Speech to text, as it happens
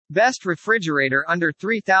Best Refrigerator Under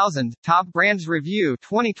 3000, Top Brands Review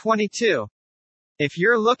 2022. If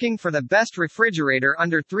you're looking for the best refrigerator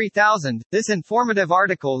under 3000, this informative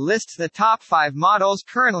article lists the top 5 models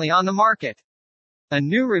currently on the market. A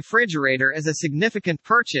new refrigerator is a significant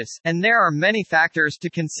purchase, and there are many factors to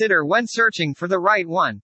consider when searching for the right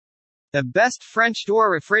one. The best French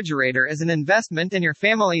door refrigerator is an investment in your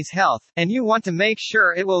family's health, and you want to make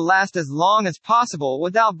sure it will last as long as possible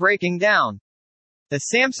without breaking down. The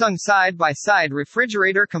Samsung side-by-side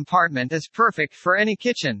refrigerator compartment is perfect for any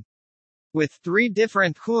kitchen. With 3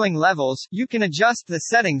 different cooling levels, you can adjust the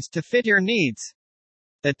settings to fit your needs.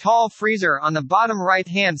 The tall freezer on the bottom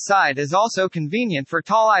right-hand side is also convenient for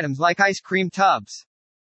tall items like ice cream tubs.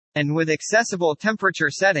 And with accessible temperature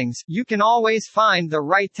settings, you can always find the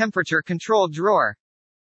right temperature-controlled drawer.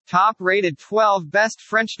 Top-rated 12 best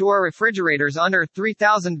French door refrigerators under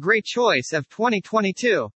 3000. Great choice of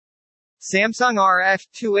 2022. Samsung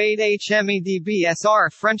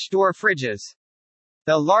RF28HMEDBSR French door fridges.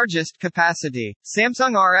 The largest capacity.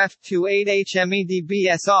 Samsung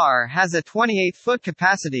RF28HMEDBSR has a 28-foot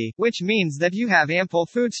capacity, which means that you have ample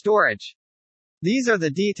food storage. These are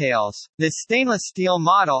the details. This stainless steel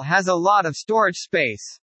model has a lot of storage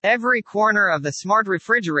space. Every corner of the smart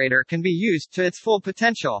refrigerator can be used to its full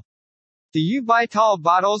potential. Do you buy tall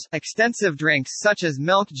bottles, extensive drinks such as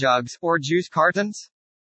milk jugs, or juice cartons?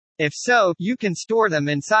 If so, you can store them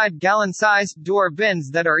inside gallon-sized door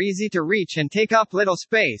bins that are easy to reach and take up little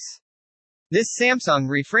space. This Samsung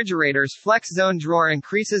refrigerator's Flex Zone drawer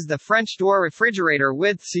increases the French door refrigerator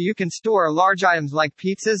width so you can store large items like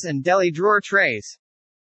pizzas and deli drawer trays.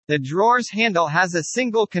 The drawer's handle has a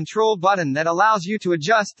single control button that allows you to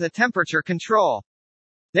adjust the temperature control.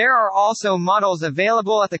 There are also models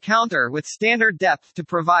available at the counter with standard depth to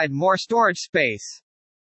provide more storage space.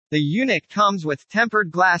 The unit comes with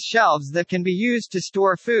tempered glass shelves that can be used to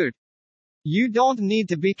store food. You don't need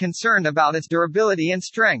to be concerned about its durability and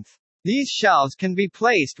strength. These shelves can be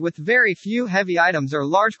placed with very few heavy items or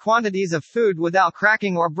large quantities of food without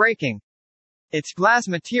cracking or breaking. Its glass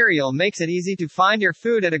material makes it easy to find your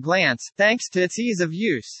food at a glance, thanks to its ease of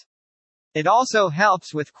use. It also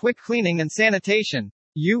helps with quick cleaning and sanitation.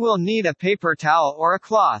 You will need a paper towel or a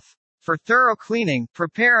cloth. For thorough cleaning,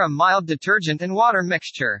 prepare a mild detergent and water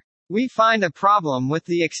mixture. We find a problem with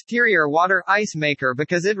the exterior water ice maker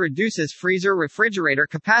because it reduces freezer refrigerator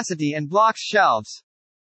capacity and blocks shelves.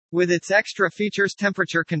 With its extra features,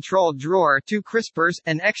 temperature-controlled drawer, 2 crispers,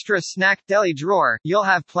 and extra snack deli drawer, you'll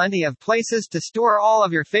have plenty of places to store all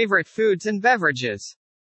of your favorite foods and beverages.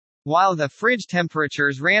 While the fridge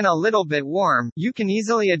temperatures ran a little bit warm, you can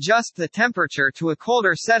easily adjust the temperature to a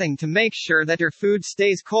colder setting to make sure that your food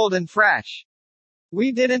stays cold and fresh.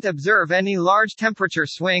 We didn't observe any large temperature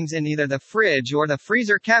swings in either the fridge or the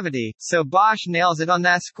freezer cavity, so Bosch nails it on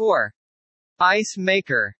that score. Ice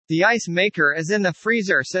maker. The ice maker is in the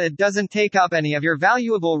freezer so it doesn't take up any of your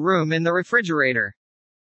valuable room in the refrigerator.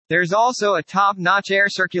 There's also a top-notch air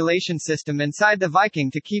circulation system inside the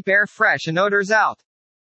Viking to keep air fresh and odors out.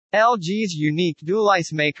 LG's unique dual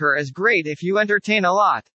ice maker is great if you entertain a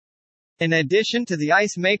lot. In addition to the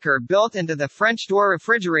ice maker built into the French door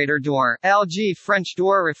refrigerator door, LG French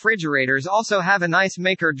door refrigerators also have an ice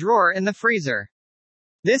maker drawer in the freezer.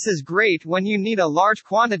 This is great when you need a large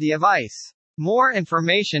quantity of ice. More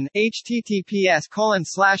information,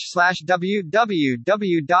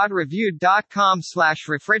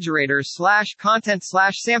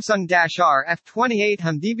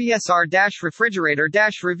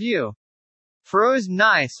 Froze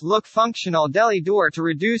nice look functional deli door to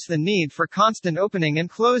reduce the need for constant opening and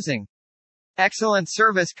closing. Excellent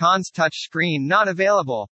service. Cons touchscreen not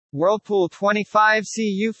available. Whirlpool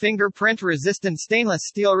 25CU fingerprint resistant stainless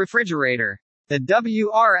steel refrigerator. The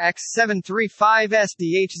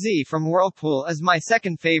WRX735SDHZ from Whirlpool is my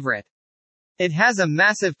second favorite. It has a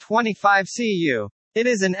massive 25 cu. It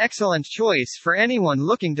is an excellent choice for anyone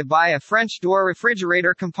looking to buy a French door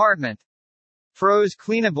refrigerator compartment. Froze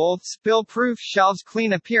cleanable, spill-proof shelves,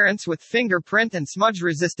 clean appearance with fingerprint and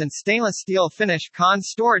smudge-resistant stainless steel finish. Cons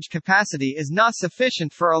storage capacity is not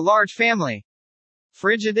sufficient for a large family.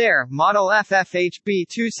 Frigidaire, model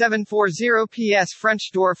FFHB2740PS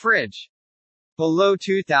French door fridge. Below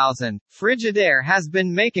 2000, Frigidaire has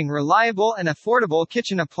been making reliable and affordable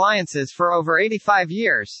kitchen appliances for over 85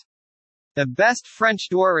 years. The best French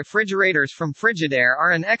door refrigerators from Frigidaire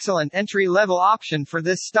are an excellent entry-level option for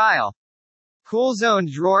this style. Cool zone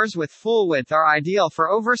drawers with full width are ideal for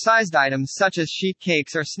oversized items such as sheet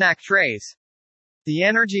cakes or snack trays. The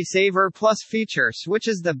Energy Saver Plus feature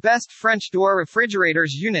switches the best French door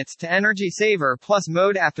refrigerators units to Energy Saver Plus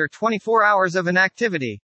mode after 24 hours of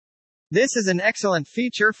inactivity. This is an excellent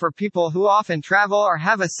feature for people who often travel or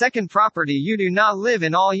have a second property you do not live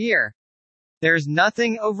in all year. There's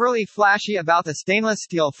nothing overly flashy about the stainless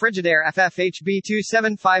steel Frigidaire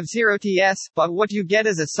FFHB2750TS, but what you get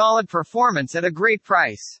is a solid performance at a great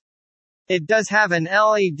price. It does have an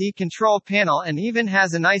LED control panel and even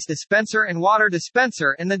has an ice dispenser and water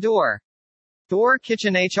dispenser in the door. Thor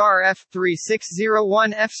Kitchen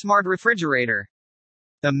HRF3601F Smart Refrigerator.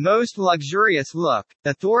 The most luxurious look.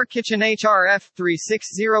 The Thor Kitchen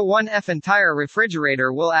HRF3601F entire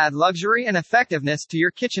refrigerator will add luxury and effectiveness to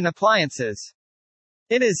your kitchen appliances.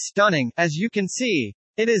 It is stunning, as you can see.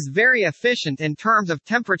 It is very efficient in terms of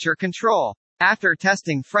temperature control. After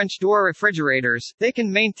testing French door refrigerators, they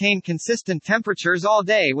can maintain consistent temperatures all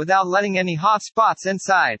day without letting any hot spots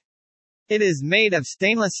inside. It is made of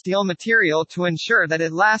stainless steel material to ensure that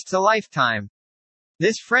it lasts a lifetime.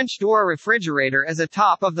 This French door refrigerator is a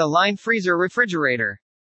top-of-the-line freezer refrigerator.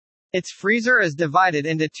 Its freezer is divided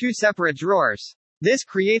into two separate drawers. This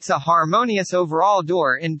creates a harmonious overall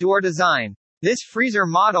door-in-door design. This freezer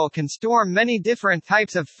model can store many different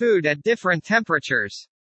types of food at different temperatures.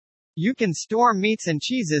 You can store meats and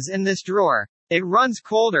cheeses in this drawer. It runs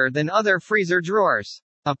colder than other freezer drawers.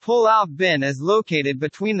 A pull-out bin is located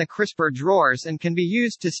between the crisper drawers and can be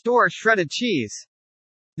used to store shredded cheese.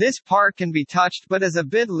 This part can be touched but is a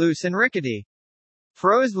bit loose and rickety.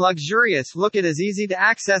 Pros: luxurious look. It is easy to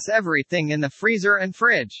access everything in the freezer and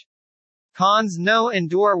fridge. Cons: no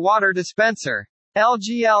indoor water dispenser.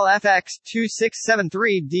 LG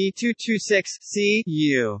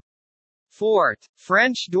LFX2673D226CU. Fort.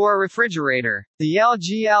 French door refrigerator. The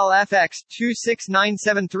LG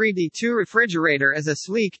LFX26973D2 refrigerator is a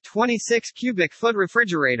sleek 26 cubic foot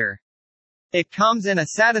refrigerator. It comes in a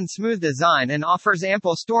satin smooth design and offers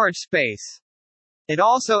ample storage space. It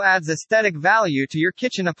also adds aesthetic value to your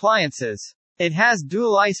kitchen appliances. It has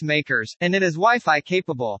dual ice makers, and it is Wi-Fi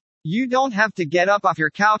capable. You don't have to get up off your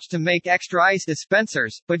couch to make extra ice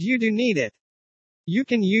dispensers, but you do need it. You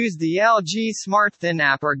can use the LG SmartThin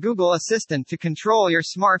app or Google Assistant to control your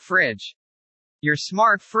smart fridge. Your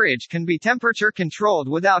smart fridge can be temperature controlled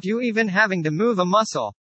without you even having to move a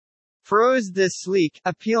muscle. Pros: this sleek,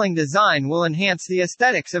 appealing design will enhance the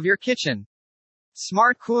aesthetics of your kitchen.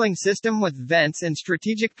 Smart cooling system with vents in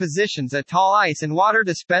strategic positions. A tall ice and water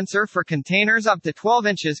dispenser for containers up to 12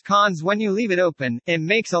 inches. Cons: when you leave it open, it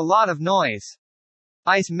makes a lot of noise.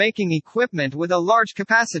 Ice making equipment with a large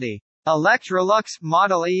capacity. Electrolux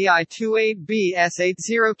Model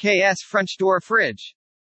EI28BS80KS French door fridge.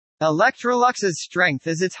 Electrolux's strength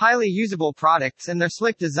is its highly usable products and their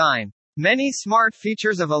slick design. Many smart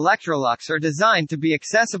features of Electrolux are designed to be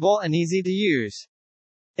accessible and easy to use.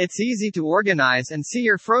 It's easy to organize and see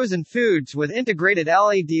your frozen foods with integrated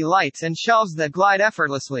LED lights and shelves that glide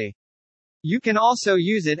effortlessly. You can also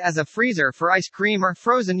use it as a freezer for ice cream or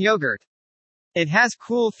frozen yogurt. It has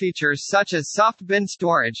cool features such as soft bin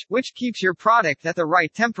storage, which keeps your product at the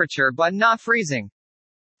right temperature but not freezing.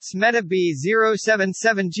 Smeda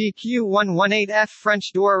B077GQ118F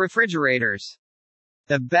French door refrigerators.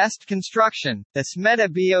 The best construction. The Smeda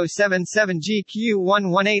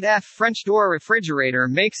B077GQ118F French door refrigerator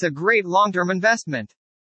makes a great long-term investment.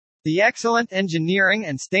 The excellent engineering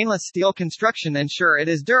and stainless steel construction ensure it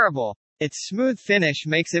is durable. Its smooth finish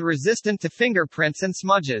makes it resistant to fingerprints and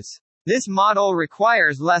smudges. This model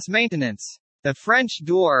requires less maintenance. The French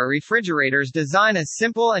door refrigerator's design is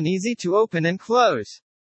simple and easy to open and close.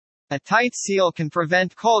 A tight seal can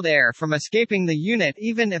prevent cold air from escaping the unit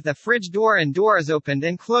even if the fridge door and door is opened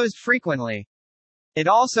and closed frequently. It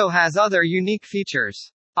also has other unique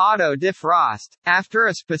features. Auto defrost. After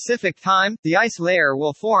a specific time, the ice layer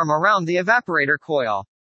will form around the evaporator coil.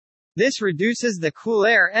 This reduces the cool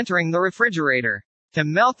air entering the refrigerator. To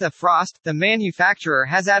melt the frost, the manufacturer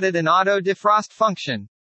has added an auto defrost function.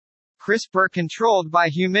 Crisper controlled by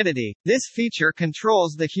humidity. This feature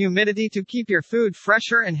controls the humidity to keep your food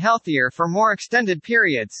fresher and healthier for more extended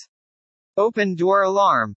periods. Open door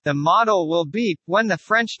alarm. The model will beep when the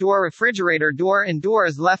French door refrigerator door and door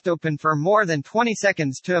is left open for more than 20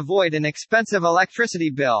 seconds to avoid an expensive electricity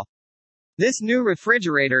bill. This new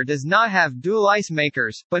refrigerator does not have dual ice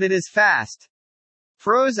makers, but it is fast.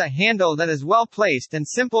 Pros: a handle that is well placed and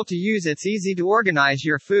simple to use. It's easy to organize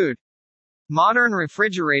your food. Modern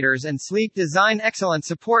refrigerators and sleek design. Excellent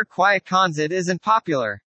support. Quiet. Cons: it isn't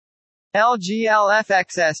popular. LG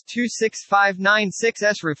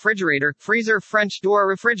LFXS26596S refrigerator, freezer French door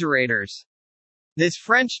refrigerators. This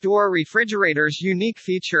French door refrigerator's unique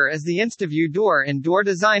feature is the InstaView door and door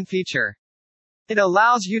design feature. It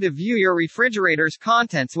allows you to view your refrigerator's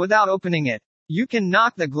contents without opening it. You can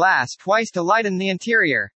knock the glass twice to lighten the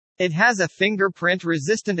interior. It has a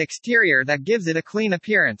fingerprint-resistant exterior that gives it a clean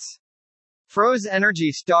appearance. Froze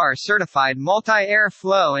Energy Star certified multi-air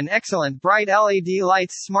flow and excellent bright LED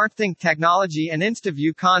lights. SmartThink technology and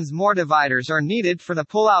InstaView cons. More dividers are needed for the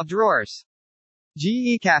pull-out drawers.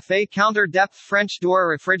 GE Café Counter Depth French Door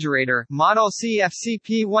Refrigerator, Model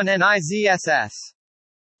CFCP1NIZSS.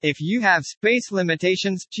 If you have space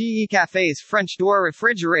limitations, GE Café's French door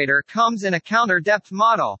refrigerator comes in a counter depth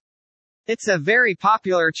model. It's a very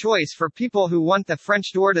popular choice for people who want the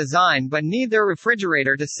French door design but need their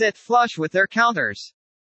refrigerator to sit flush with their counters.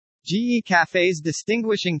 GE Café's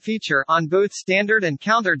distinguishing feature on both standard and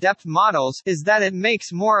counter depth models is that it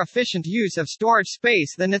makes more efficient use of storage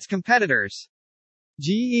space than its competitors.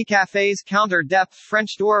 GE Café's counter depth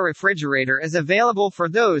French door refrigerator is available for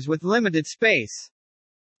those with limited space.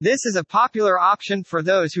 This is a popular option for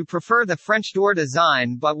those who prefer the French door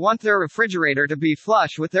design but want their refrigerator to be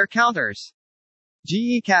flush with their counters.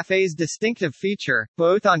 GE Café's distinctive feature,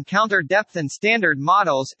 both on counter depth and standard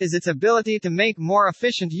models, is its ability to make more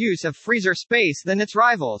efficient use of freezer space than its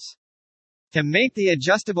rivals. To make the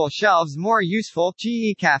adjustable shelves more useful,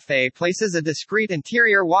 GE Café places a discrete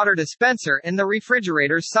interior water dispenser in the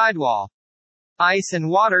refrigerator's sidewall. Ice and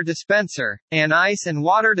water dispenser. An ice and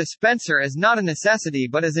water dispenser is not a necessity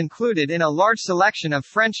but is included in a large selection of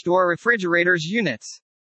French door refrigerators units.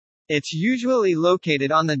 It's usually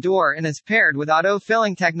located on the door and is paired with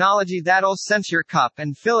auto-filling technology that'll sense your cup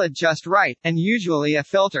and fill it just right, and usually a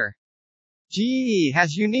filter. GE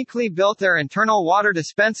has uniquely built their internal water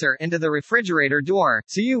dispenser into the refrigerator door,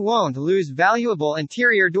 so you won't lose valuable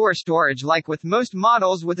interior door storage like with most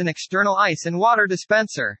models with an external ice and water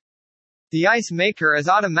dispenser. The ice maker is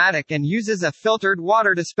automatic and uses a filtered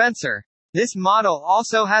water dispenser. This model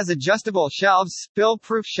also has adjustable shelves,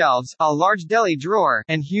 spill-proof shelves, a large deli drawer,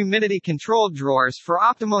 and humidity-controlled drawers for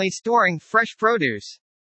optimally storing fresh produce.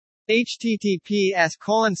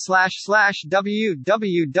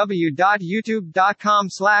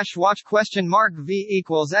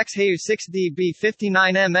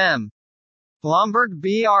 https://www.youtube.com/watch?v=xheu6db59mm. Blomberg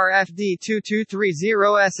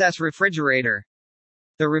BRFD2230SS refrigerator.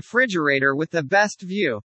 The refrigerator with the best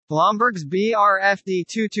view. Blomberg's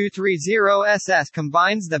BRFD2230SS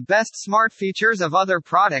combines the best smart features of other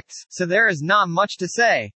products, so there is not much to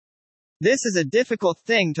say. This is a difficult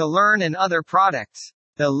thing to learn in other products.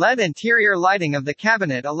 The LED interior lighting of the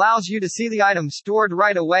cabinet allows you to see the item stored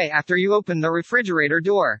right away after you open the refrigerator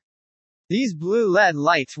door. These blue LED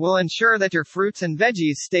lights will ensure that your fruits and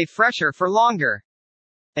veggies stay fresher for longer.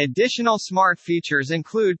 Additional smart features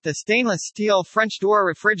include, the stainless steel French door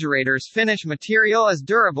refrigerator's finish material is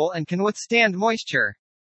durable and can withstand moisture.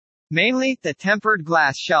 Mainly, the tempered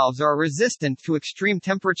glass shelves are resistant to extreme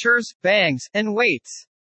temperatures, bangs, and weights.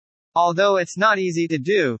 Although it's not easy to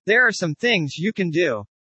do, there are some things you can do.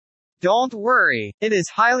 Don't worry, it is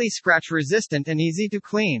highly scratch-resistant and easy to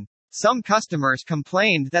clean. Some customers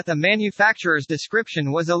complained that the manufacturer's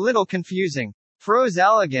description was a little confusing. Froze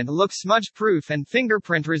Elegant looks smudge-proof and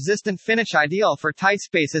fingerprint-resistant finish ideal for tight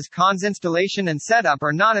spaces. Cons: installation and setup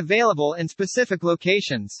are not available in specific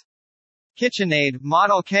locations. KitchenAid,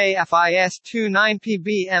 Model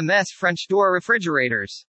KFIS29PBMS French door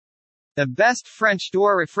refrigerators. The best French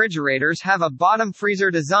door refrigerators have a bottom freezer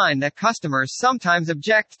design that customers sometimes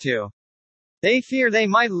object to. They fear they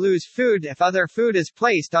might lose food if other food is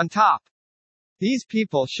placed on top. These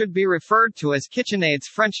people should be referred to as KitchenAid's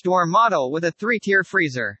French door model with a 3-tier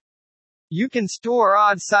freezer. You can store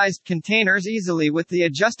odd-sized containers easily with the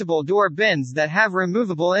adjustable door bins that have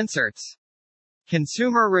removable inserts.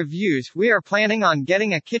 Consumer reviews: we are planning on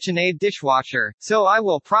getting a KitchenAid dishwasher, so I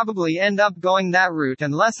will probably end up going that route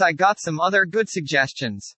unless I got some other good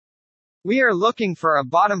suggestions. We are looking for a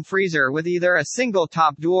bottom freezer with either a single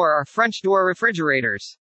top door or French door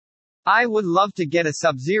refrigerators. I would love to get a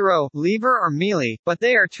Sub-Zero, Liebherr or Miele, but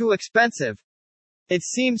they are too expensive. It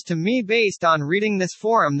seems to me based on reading this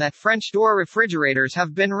forum that French door refrigerators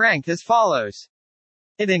have been ranked as follows.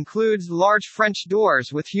 It includes large French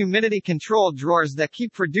doors with humidity-controlled drawers that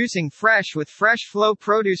keep producing fresh with fresh flow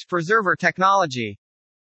produce preserver technology.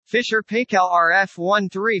 Fisher Paykel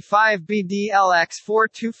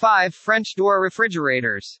RF135BDLX425 French door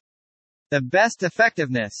refrigerators. The best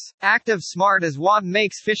effectiveness. Active Smart is what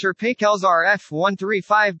makes Fisher Paykel's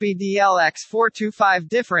RF135BDLX425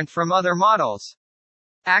 different from other models.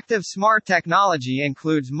 Active Smart technology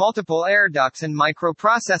includes multiple air ducts and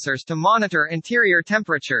microprocessors to monitor interior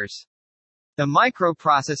temperatures. The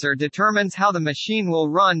microprocessor determines how the machine will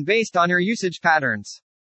run based on your usage patterns.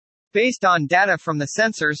 Based on data from the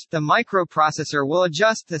sensors, the microprocessor will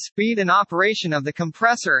adjust the speed and operation of the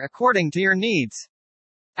compressor according to your needs.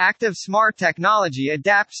 Active Smart technology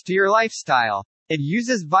adapts to your lifestyle. It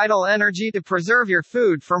uses vital energy to preserve your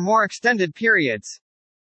food for more extended periods.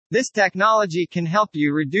 This technology can help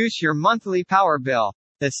you reduce your monthly power bill.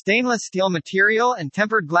 The stainless steel material and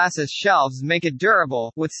tempered glasses shelves make it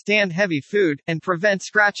durable, withstand heavy food, and prevent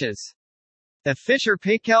scratches. The Fisher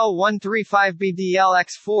Paykel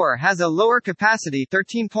 135BDLX4 has a lower capacity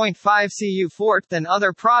 13.5 cu fort than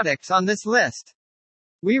other products on this list.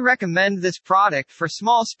 We recommend this product for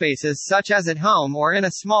small spaces such as at home or in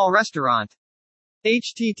a small restaurant.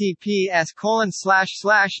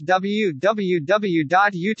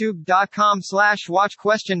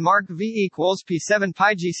 https://www.youtube.com/watch?v equals p7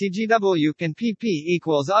 pi gcgw and pp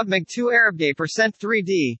equals ubmig 2 arabgay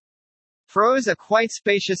 %3d. Pros: a quite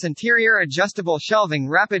spacious interior, adjustable shelving,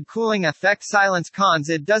 rapid cooling effect. Silence. Cons: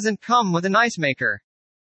 it doesn't come with an ice maker.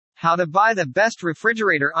 How to buy the best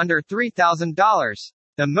refrigerator under $3,000.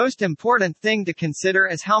 The most important thing to consider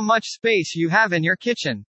is how much space you have in your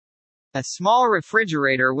kitchen. A small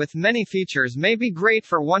refrigerator with many features may be great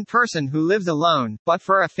for one person who lives alone, but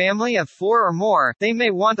for a family of 4 or more, they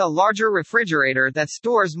may want a larger refrigerator that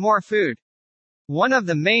stores more food. One of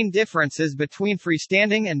the main differences between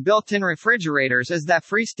freestanding and built-in refrigerators is that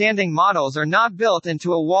freestanding models are not built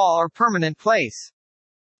into a wall or permanent place.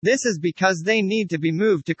 This is because they need to be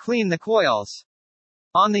moved to clean the coils.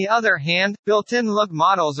 On the other hand, built-in look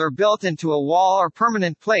models are built into a wall or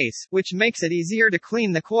permanent place, which makes it easier to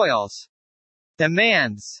clean the coils.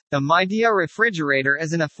 Demands. The Midea refrigerator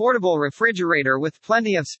is an affordable refrigerator with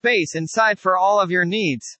plenty of space inside for all of your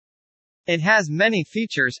needs. It has many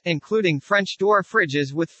features, including French door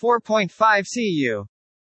fridges with 4.5 cu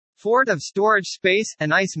fort of storage space,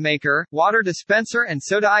 an ice maker, water dispenser and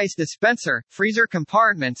soda ice dispenser, freezer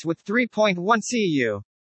compartments with 3.1 cu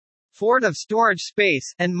fort of storage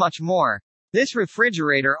space, and much more. This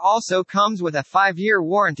refrigerator also comes with a 5-year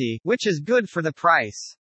warranty, which is good for the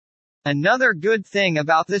price. Another good thing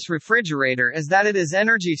about this refrigerator is that it is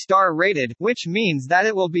Energy Star rated, which means that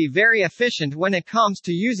it will be very efficient when it comes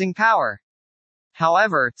to using power.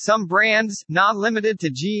 However, some brands, not limited to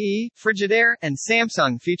GE, Frigidaire, and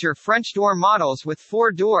Samsung, feature French door models with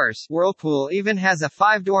 4 doors. Whirlpool even has a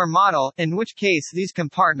 5-door model, in which case these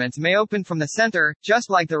compartments may open from the center, just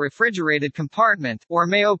like the refrigerated compartment, or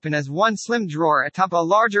may open as one slim drawer atop a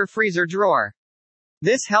larger freezer drawer.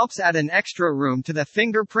 This helps add an extra room to the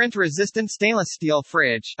fingerprint-resistant stainless steel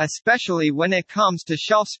fridge, especially when it comes to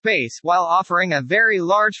shelf space, while offering a very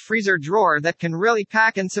large freezer drawer that can really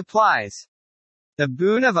pack in supplies. The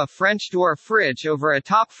boon of a French door fridge over a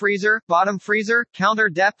top freezer, bottom freezer, counter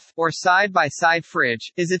depth, or side-by-side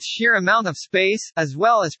fridge, is its sheer amount of space, as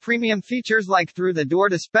well as premium features like through-the-door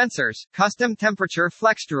dispensers, custom temperature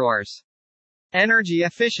flex drawers. Energy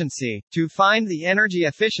efficiency. To find the energy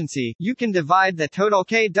efficiency, you can divide the total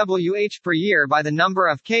kWh per year by the number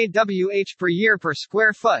of kWh per year per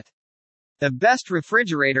square foot. The best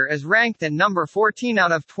refrigerator is ranked at number 14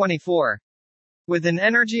 out of 24. With an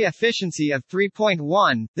energy efficiency of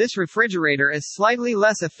 3.1, this refrigerator is slightly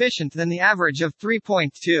less efficient than the average of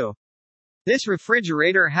 3.2. This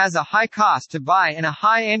refrigerator has a high cost to buy and a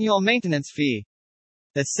high annual maintenance fee.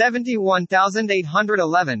 The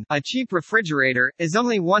 71,811, a cheap refrigerator, is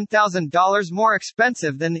only $1,000 more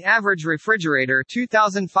expensive than the average refrigerator,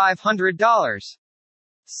 $2,500.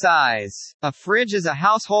 Size. A fridge is a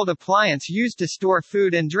household appliance used to store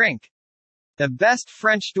food and drink. The best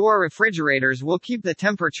French door refrigerators will keep the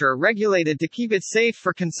temperature regulated to keep it safe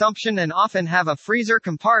for consumption and often have a freezer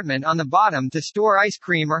compartment on the bottom to store ice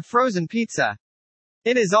cream or frozen pizza.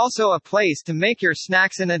 It is also a place to make your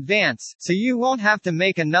snacks in advance, so you won't have to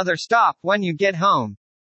make another stop when you get home.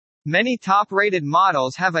 Many top-rated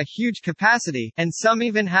models have a huge capacity, and some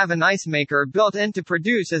even have an ice maker built in to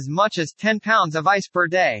produce as much as 10 pounds of ice per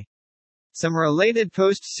day. Some related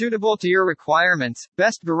posts suitable to your requirements.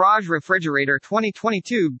 Best Garage Refrigerator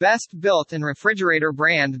 2022. Best Built-in Refrigerator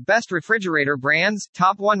Brand. Best Refrigerator Brands.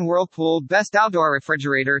 Top 1 Whirlpool. Best Outdoor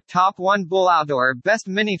Refrigerator. Top 1 Bull Outdoor. Best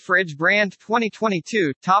Mini Fridge Brand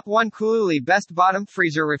 2022. Top 1 Kululi. Best Bottom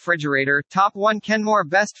Freezer Refrigerator. Top 1 Kenmore.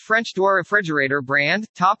 Best French Door Refrigerator Brand.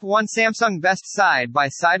 Top 1 Samsung. Best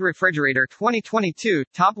Side-by-Side Refrigerator 2022.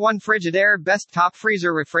 Top 1 Frigidaire. Best Top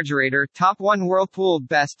Freezer Refrigerator. Top 1 Whirlpool.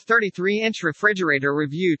 Best 33-inch Refrigerator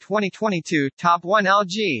Review 2022. Top 1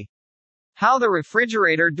 LG. How the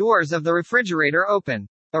refrigerator doors of the refrigerator open.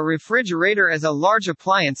 A refrigerator is a large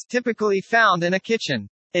appliance typically found in a kitchen.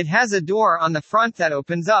 It has a door on the front that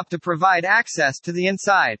opens up to provide access to the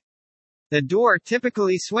inside. The door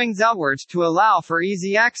typically swings outwards to allow for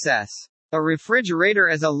easy access. A refrigerator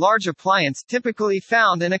is a large appliance typically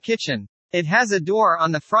found in a kitchen. It has a door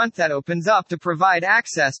on the front that opens up to provide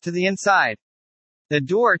access to the inside. The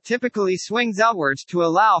door typically swings outwards to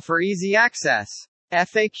allow for easy access.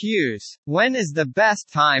 FAQs. When is the best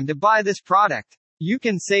time to buy this product? You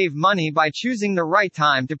can save money by choosing the right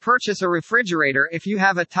time to purchase a refrigerator if you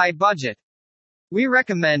have a tight budget. We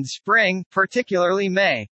recommend spring, particularly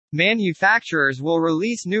May. Manufacturers will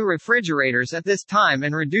release new refrigerators at this time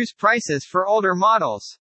and reduce prices for older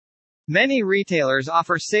models. Many retailers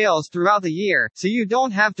offer sales throughout the year, so you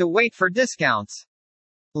don't have to wait for discounts.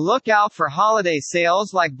 Look out for holiday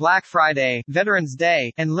sales like Black Friday, Veterans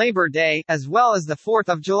Day, and Labor Day, as well as the 4th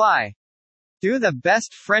of July. Do the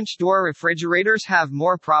best French door refrigerators have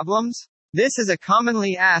more problems? This is a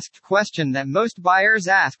commonly asked question that most buyers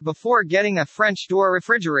ask before getting a French door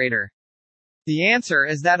refrigerator. The answer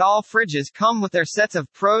is that all fridges come with their sets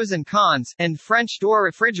of pros and cons, and French door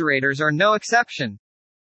refrigerators are no exception.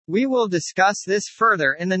 We will discuss this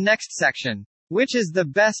further in the next section. Which is the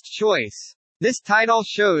best choice? This title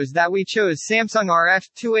shows that we chose Samsung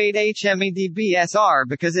RF28HMEDB-SR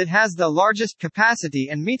because it has the largest capacity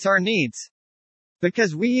and meets our needs.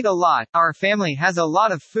 Because we eat a lot, our family has a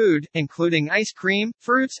lot of food, including ice cream,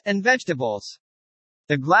 fruits, and vegetables.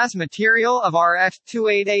 The glass material of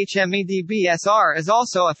RF28HMEDB-SR is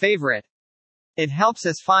also a favorite. It helps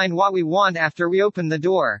us find what we want after we open the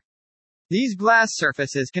door. These glass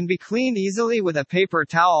surfaces can be cleaned easily with a paper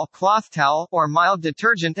towel, cloth towel, or mild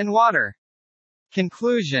detergent and water.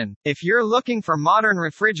 Conclusion. If you're looking for modern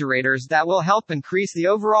refrigerators that will help increase the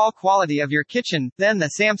overall quality of your kitchen, then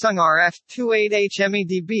the Samsung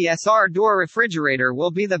RF28HMEDB-SR door refrigerator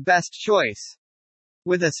will be the best choice.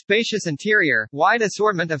 With a spacious interior, wide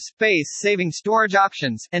assortment of space-saving storage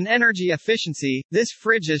options, and energy efficiency, this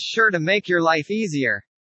fridge is sure to make your life easier.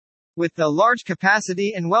 With the large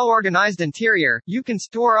capacity and well-organized interior, you can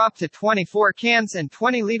store up to 24 cans and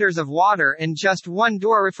 20 liters of water in just one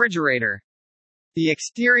door refrigerator. The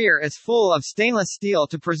exterior is full of stainless steel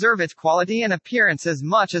to preserve its quality and appearance as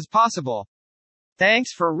much as possible.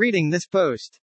 Thanks for reading this post.